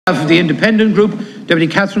Of the Independent Group, Deputy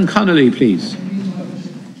Catherine Connolly, please.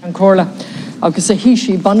 An Corla, agus a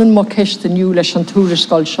híisi banan mo ceist aniu leis an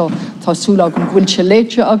túriscáil seo tásúla agam ghuiilse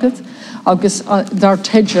léite agat, agus dar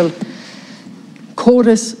teidil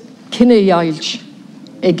córas cinnéailt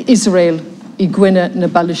ag Israel I gcuine na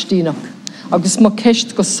Palestínach. Agus mo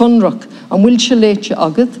ceist go sonrach an bhuiilse léite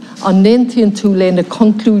agat an néontaíonn tú le na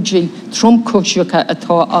conclúidí tromcóiseacha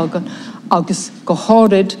atá agan, agus go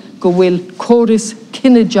háirid go bhfuil córas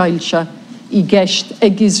cinnéailte I gceist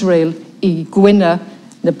ag Israel I gcuine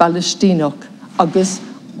na Palestínach, agus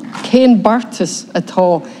cén bartas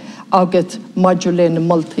atá agat maidir le na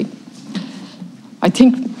multi. I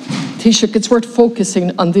think, Taoiseach, it's worth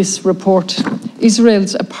focusing on this report,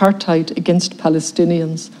 Israel's apartheid against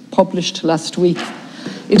Palestinians, published last week.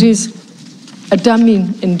 It is a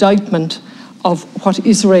damning indictment of what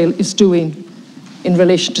Israel is doing in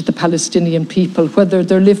relation to the Palestinian people, whether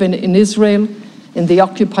they're living in Israel, in the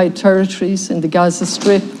occupied territories, in the Gaza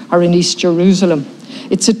Strip, or in East Jerusalem.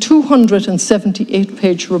 It's a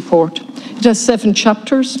 278-page report. It has 7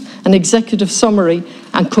 chapters, an executive summary,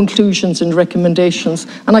 and conclusions and recommendations.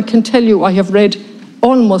 And I can tell you I have read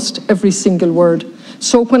almost every single word.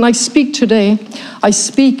 So when I speak today, I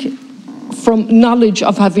speak from knowledge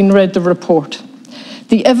of having read the report.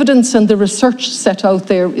 The evidence and the research set out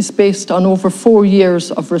there is based on over 4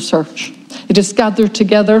 years of research. It is gathered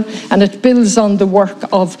together and it builds on the work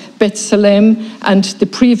of B'Tselem and the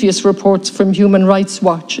previous reports from Human Rights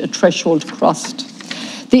Watch, A Threshold Crossed.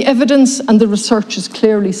 The evidence and the research is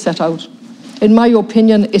clearly set out. In my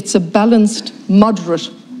opinion, it's a balanced, moderate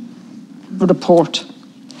report.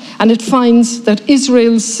 And it finds that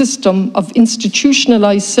Israel's system of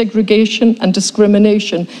institutionalized segregation and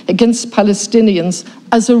discrimination against Palestinians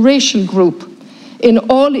as a racial group in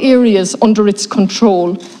all areas under its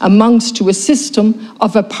control amounts to a system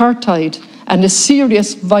of apartheid and a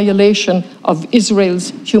serious violation of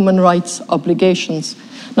Israel's human rights obligations.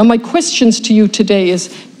 Now, my questions to you today is,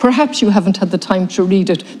 perhaps you haven't had the time to read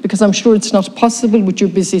it, because I'm sure it's not possible with your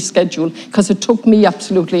busy schedule, because it took me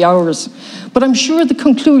absolutely hours. But I'm sure the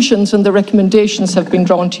conclusions and the recommendations have been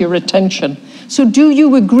drawn to your attention. So do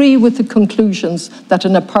you agree with the conclusions that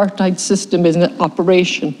an apartheid system is in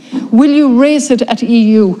operation? Will you raise it at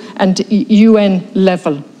EU and UN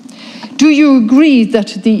level? Do you agree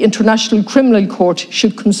that the International Criminal Court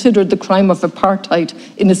should consider the crime of apartheid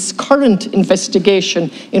in its current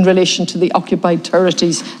investigation in relation to the occupied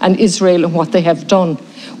territories and Israel and what they have done?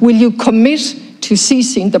 Will you commit to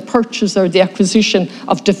ceasing the purchase or the acquisition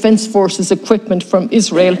of Defence Forces equipment from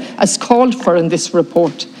Israel as called for in this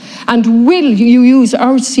report? And will you use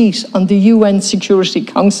our seat on the UN Security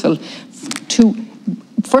Council to,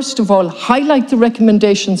 first of all, highlight the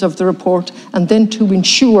recommendations of the report and then to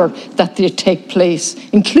ensure that they take place,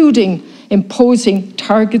 including imposing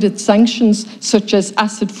targeted sanctions such as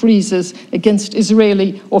asset freezes against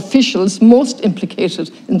Israeli officials most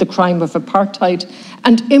implicated in the crime of apartheid,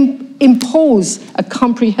 and impose a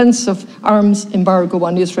comprehensive arms embargo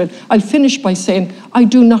on Israel. I'll finish by saying I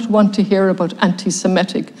do not want to hear about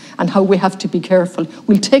anti-Semitic and how we have to be careful.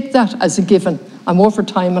 We'll take that as a given. I'm over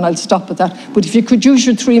time and I'll stop at that. But if you could use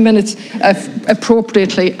your 3 minutes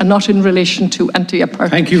appropriately and not in relation to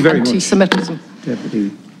anti-Semitism.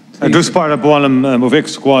 Deputy. Dúspáir a bhálam mo bhic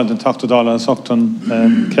squad an tachtadala sochtan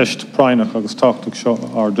ceist prainach agus tachtach seo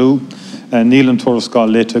ardú níl an tuarascáil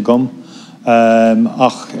léite gom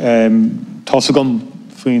ach tása gom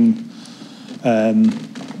faoin an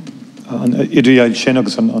idiaid sin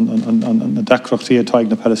agus an decrochtaí atá ag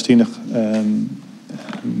na Palestínach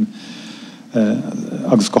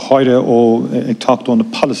agus go háire ó ag tachtú na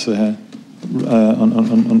palaisithe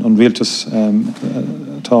an rialtas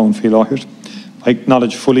tá an fí láthairt. I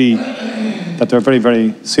acknowledge fully that there are very,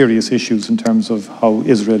 very serious issues in terms of how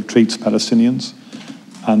Israel treats Palestinians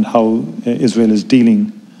and how Israel is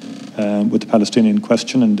dealing with the Palestinian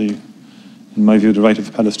question and, in my view, the right of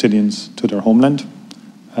Palestinians to their homeland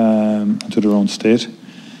and to their own state.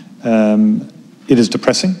 It is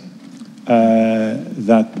depressing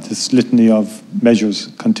that this litany of measures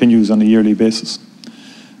continues on a yearly basis.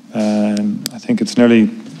 I think it's nearly...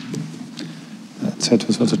 It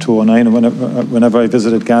was a 2009 whenever I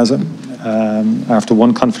visited Gaza after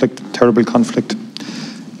one conflict, terrible conflict.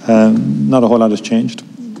 Not a whole lot has changed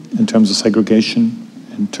in terms of segregation,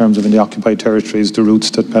 in terms of in the occupied territories, the routes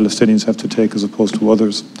that Palestinians have to take as opposed to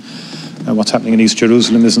others. What's happening in East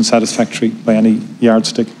Jerusalem isn't satisfactory by any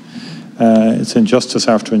yardstick. It's injustice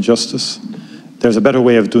after injustice. There's a better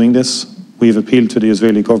way of doing this. We've appealed to the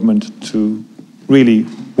Israeli government to really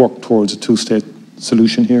work towards a two-state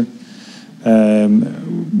solution here.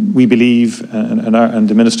 We believe, and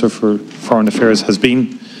the Minister for Foreign Affairs has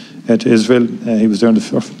been to Israel. He was there on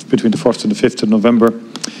between the 1st and the 5th of November.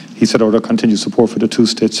 He said our continued support for the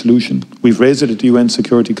two-state solution. We've raised it at the UN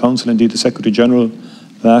Security Council. Indeed, the Secretary-General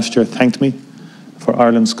last year thanked me for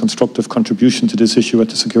Ireland's constructive contribution to this issue at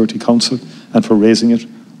the Security Council and for raising it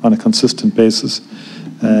on a consistent basis.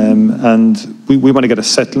 And we want to get a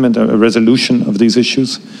settlement, a resolution of these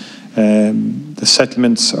issues. The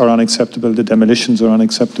settlements are unacceptable, the demolitions are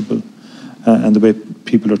unacceptable, and the way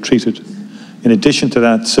people are treated. In addition to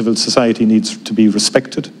that, civil society needs to be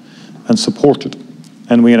respected and supported.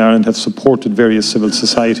 And we in Ireland have supported various civil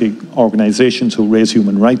society organisations who raise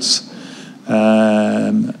human rights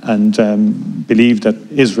and believe that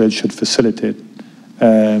Israel should facilitate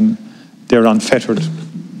their unfettered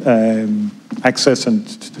access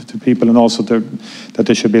to people, and also that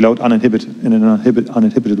they should be allowed in an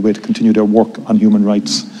uninhibited way to continue their work on human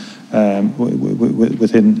rights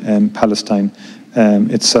within Palestine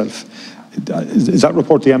itself. Is that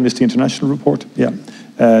report the Amnesty International report? Yeah.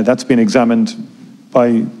 That's been examined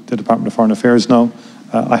by the Department of Foreign Affairs now.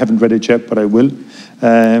 I haven't read it yet, but I will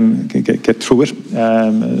get through it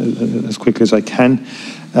as quickly as I can.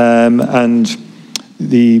 And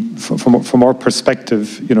from our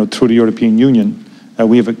perspective, you know, through the European Union,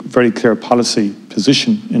 we have a very clear policy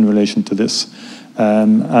position in relation to this.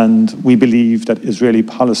 And we believe that Israeli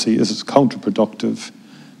policy is counterproductive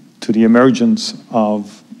to the emergence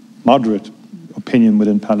of moderate opinion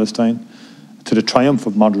within Palestine, to the triumph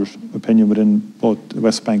of moderate opinion within both the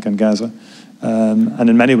West Bank and Gaza. And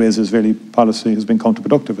in many ways, Israeli policy has been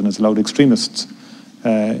counterproductive and has allowed extremists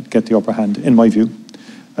get the upper hand, in my view.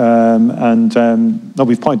 Now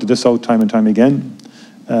we've pointed this out time and time again,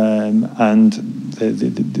 and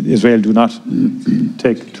Israel do not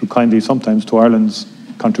take too kindly sometimes to Ireland's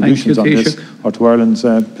contributions on this, or to Ireland's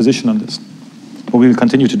position on this. But we will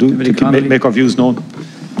continue to make our views known.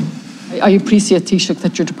 I appreciate, Taoiseach,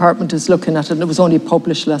 that your department is looking at it, and it was only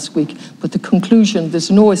published last week. But the conclusion,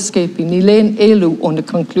 there's no escaping. Nilain Elu on the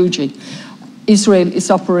conclusion. Israel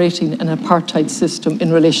is operating an apartheid system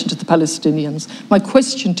in relation to the Palestinians. My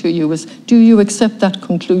question to you is, do you accept that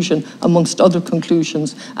conclusion amongst other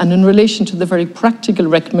conclusions? And in relation to the very practical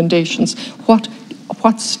recommendations, what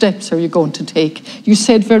steps are you going to take? You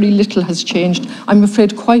said very little has changed. I'm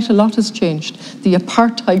afraid quite a lot has changed. The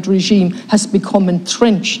apartheid regime has become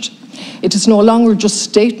entrenched. It is no longer just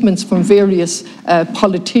statements from various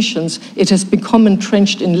politicians. It has become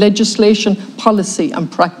entrenched in legislation, policy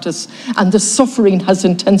and practice, and the suffering has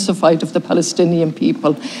intensified of the Palestinian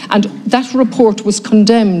people. And that report was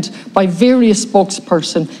condemned by various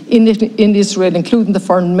spokespersons in Israel, including the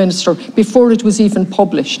Foreign Minister, before it was even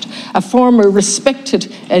published. A former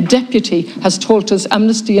respected deputy has told us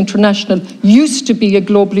Amnesty International used to be a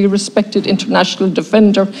globally respected international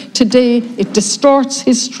defender. Today, it distorts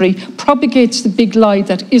history, propagates the big lie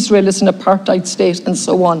that Israel is an apartheid state, and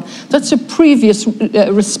so on. That's a previous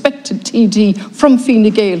respected TD from Fine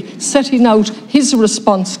Gael setting out his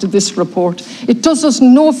response to this report. It does us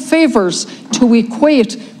no favours to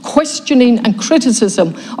equate questioning and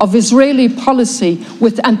criticism of Israeli policy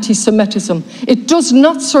with anti-Semitism. It does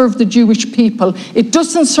not serve the Jewish people, it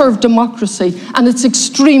doesn't serve democracy, and it's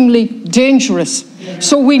extremely dangerous.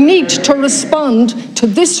 So we need to respond to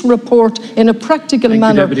this report in a practical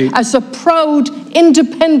manner as a proud,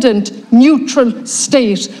 independent, neutral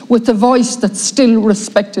state with a voice that's still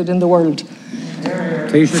respected in the world.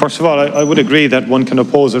 First of all, I would agree that one can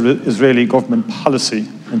oppose Israeli government policy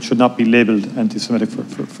and should not be labelled anti-Semitic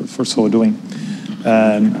for so doing.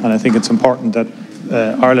 And I think it's important that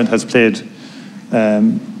Ireland has played,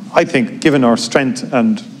 I think, given our strength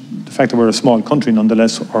and the fact that we're a small country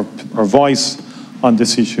nonetheless, our voice on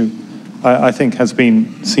this issue, I think has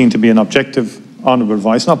been seen to be an objective, honourable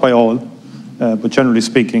voice, not by all, but generally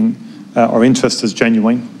speaking, our interest is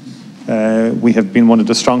genuine. We have been one of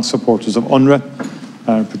the strong supporters of UNRWA,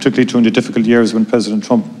 particularly during the difficult years when President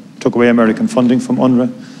Trump took away American funding from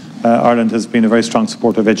UNRWA. Ireland has been a very strong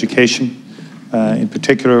supporter of education, in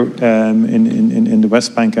particular in the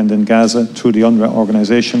West Bank and in Gaza through the UNRWA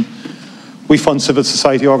organisation. We fund civil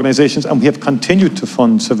society organisations, and we have continued to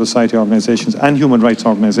fund civil society organisations and human rights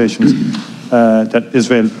organisations that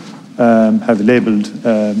Israel have labelled,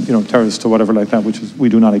 terrorists or whatever like that, which is, we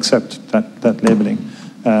do not accept that labelling.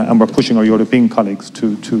 And we're pushing our European colleagues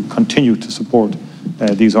to continue to support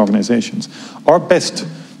these organisations. Our best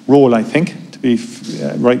role, I think, to be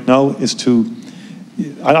right now is to,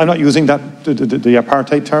 I'm not using that the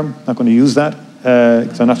apartheid term, I'm not going to use that,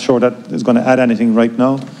 because I'm not sure that is going to add anything right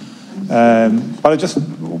now. But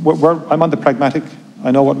I'm on the pragmatic.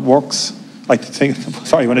 I know what works. I think,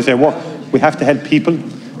 sorry, when I say work, we have to help people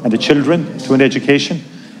and the children to an education.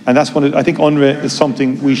 And that's one. I think UNRWA is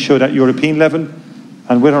something we should, at European level,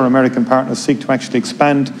 and with our American partners, seek to actually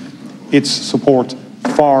expand its support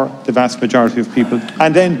for the vast majority of people.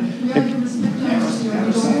 And then,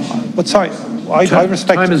 but sorry, I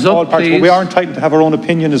respect all parties, but we are entitled to have our own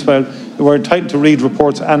opinion as well. We're entitled to read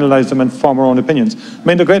reports, analyse them, and form our own opinions. I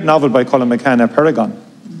mean, the great novel by Colin McCann, Paragon,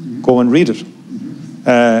 go and read it.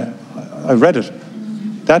 I read it.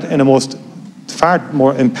 That, in a far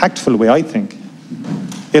more impactful way, I think,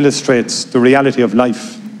 illustrates the reality of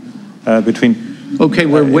life between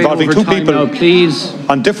we're way involving over two time people now, please.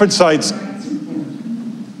 on different sides.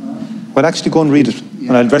 Well, actually, go and read it,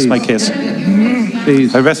 and I'll rest my case.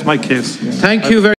 Please. I'll rest my case. Thank you very